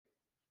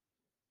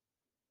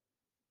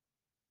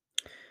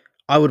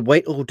I would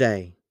wait all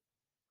day.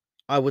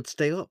 I would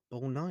stay up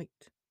all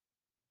night.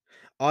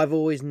 I've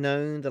always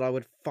known that I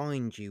would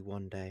find you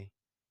one day.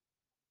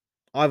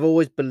 I've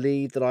always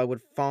believed that I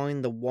would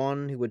find the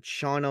one who would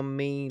shine on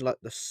me like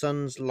the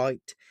sun's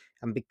light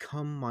and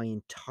become my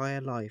entire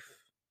life.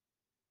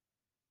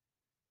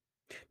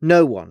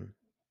 No one,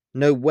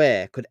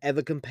 nowhere could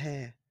ever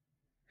compare.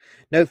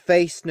 No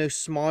face, no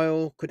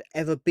smile could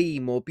ever be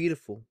more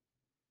beautiful.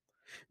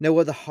 No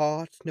other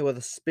heart, no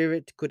other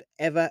spirit could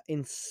ever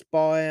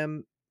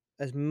inspire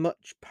as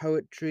much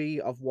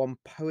poetry of one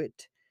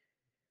poet.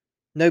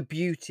 No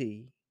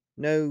beauty,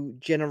 no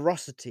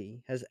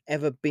generosity has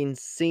ever been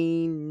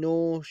seen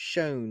nor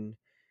shown,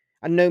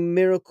 and no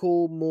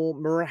miracle more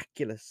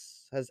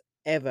miraculous has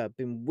ever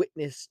been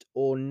witnessed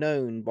or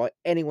known by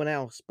anyone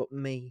else but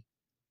me.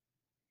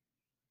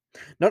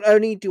 Not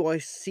only do I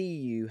see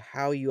you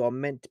how you are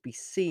meant to be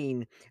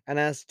seen, and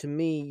as to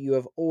me you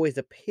have always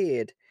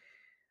appeared,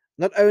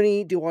 not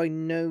only do I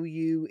know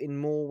you in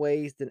more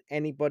ways than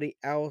anybody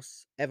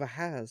else ever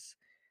has,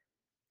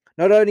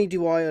 not only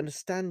do I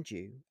understand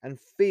you and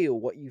feel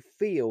what you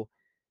feel,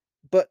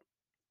 but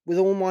with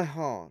all my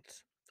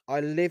heart, I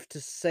live to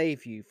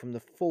save you from the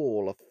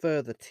fall of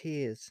further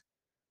tears.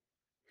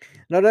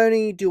 Not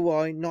only do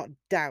I not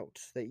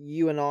doubt that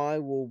you and I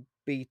will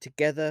be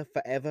together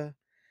forever,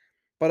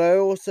 but I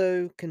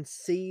also can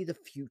see the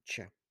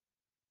future.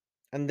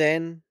 And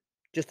then,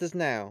 just as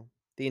now,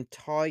 the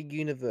entire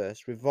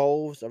universe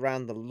revolves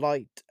around the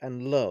light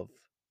and love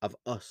of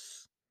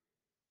us.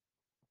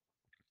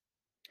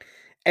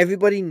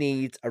 Everybody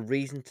needs a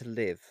reason to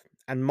live,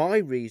 and my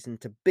reason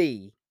to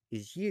be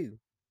is you.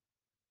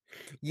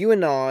 You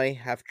and I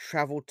have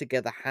travelled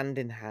together hand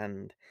in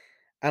hand,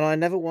 and I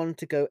never want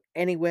to go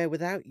anywhere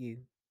without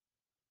you.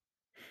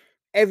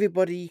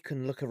 Everybody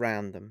can look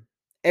around them,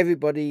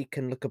 everybody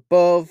can look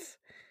above,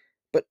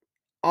 but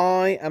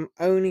I am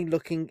only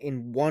looking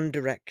in one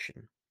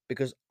direction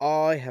because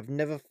I have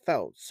never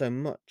felt so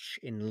much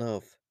in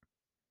love.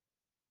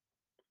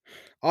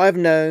 I have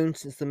known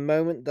since the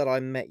moment that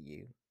I met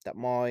you that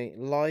my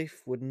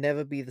life would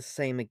never be the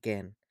same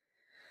again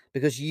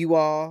because you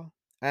are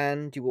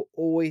and you will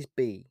always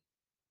be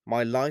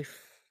my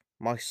life,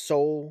 my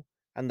soul,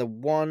 and the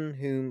one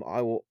whom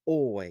I will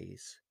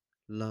always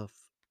love.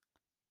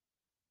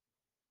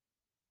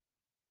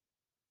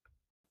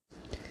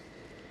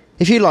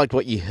 If you liked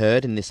what you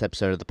heard in this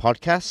episode of the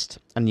podcast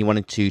and you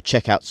wanted to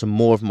check out some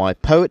more of my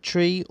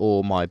poetry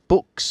or my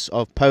books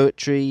of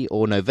poetry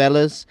or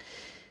novellas,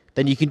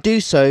 then you can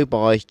do so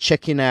by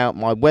checking out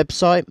my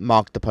website,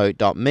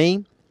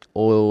 markthepoet.me,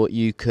 or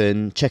you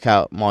can check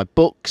out my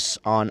books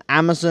on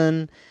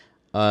Amazon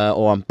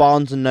or on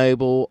Barnes &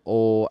 Noble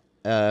or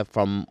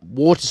from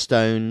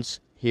Waterstones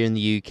here in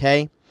the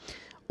UK,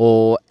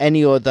 or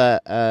any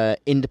other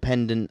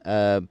independent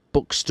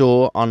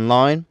bookstore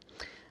online.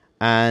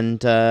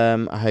 And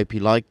I hope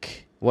you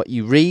like what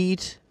you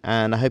read,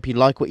 and I hope you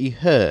like what you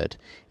heard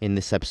in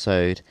this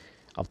episode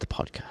of the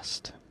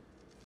podcast.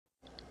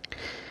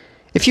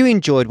 If you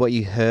enjoyed what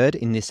you heard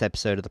in this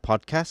episode of the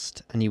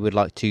podcast and you would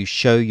like to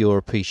show your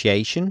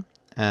appreciation,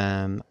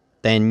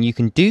 then you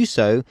can do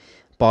so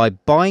by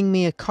buying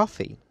me a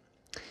coffee.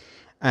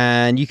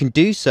 And you can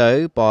do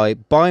so by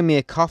buying me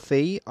a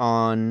coffee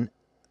on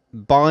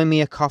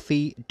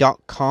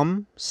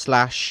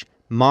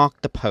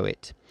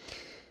buymeacoffee.com/markthepoet.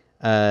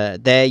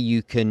 There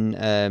you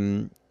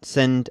can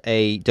send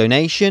a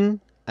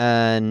donation,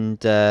 and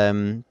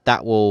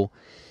that will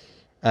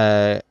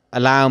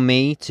allow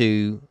me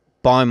to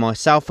buy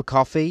myself a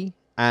coffee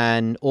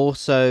and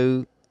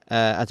also,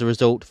 as a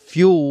result,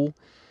 fuel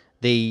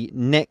the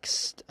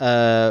next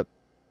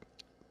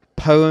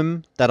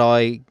poem that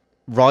I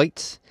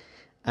write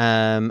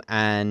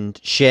and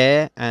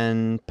share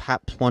and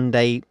perhaps one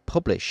day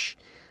publish,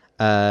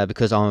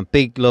 because I'm a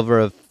big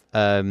lover of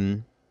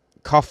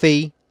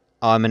coffee.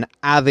 I'm an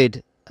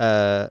avid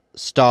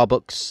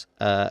Starbucks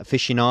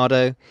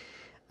aficionado,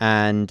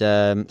 and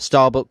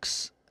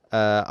Starbucks,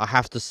 I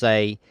have to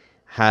say,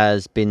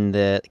 has been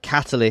the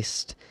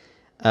catalyst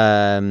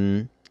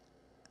of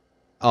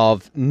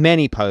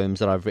many poems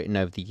that I've written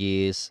over the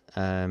years,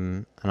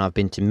 and I've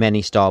been to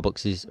many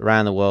Starbucks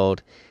around the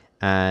world,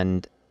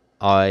 and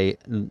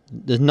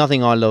there's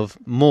nothing I love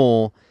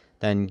more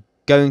than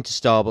going to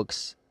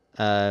Starbucks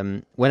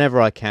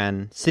whenever I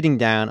can, sitting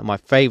down at my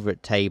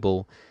favourite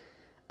table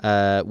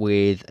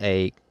with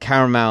a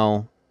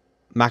caramel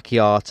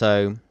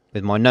macchiato,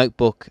 with my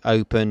notebook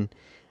open,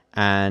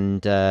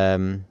 and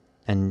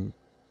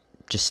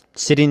just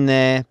sitting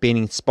there, being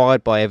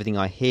inspired by everything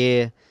I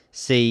hear,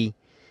 see,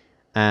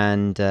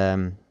 and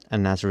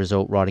as a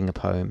result, writing a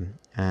poem.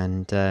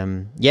 And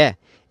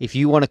if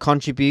you want to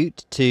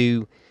contribute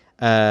to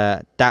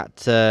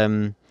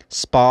that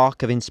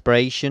spark of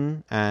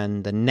inspiration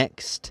and the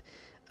next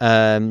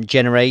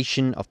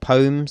generation of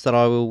poems that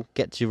I will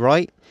get to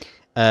write,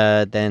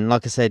 then,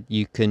 like I said,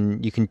 you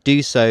can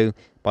do so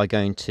by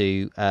going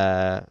to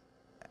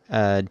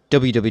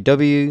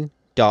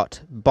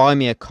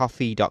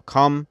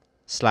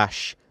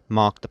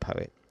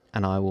www.buymeacoffee.com/markthepoet,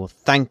 and I will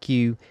thank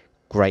you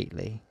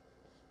greatly.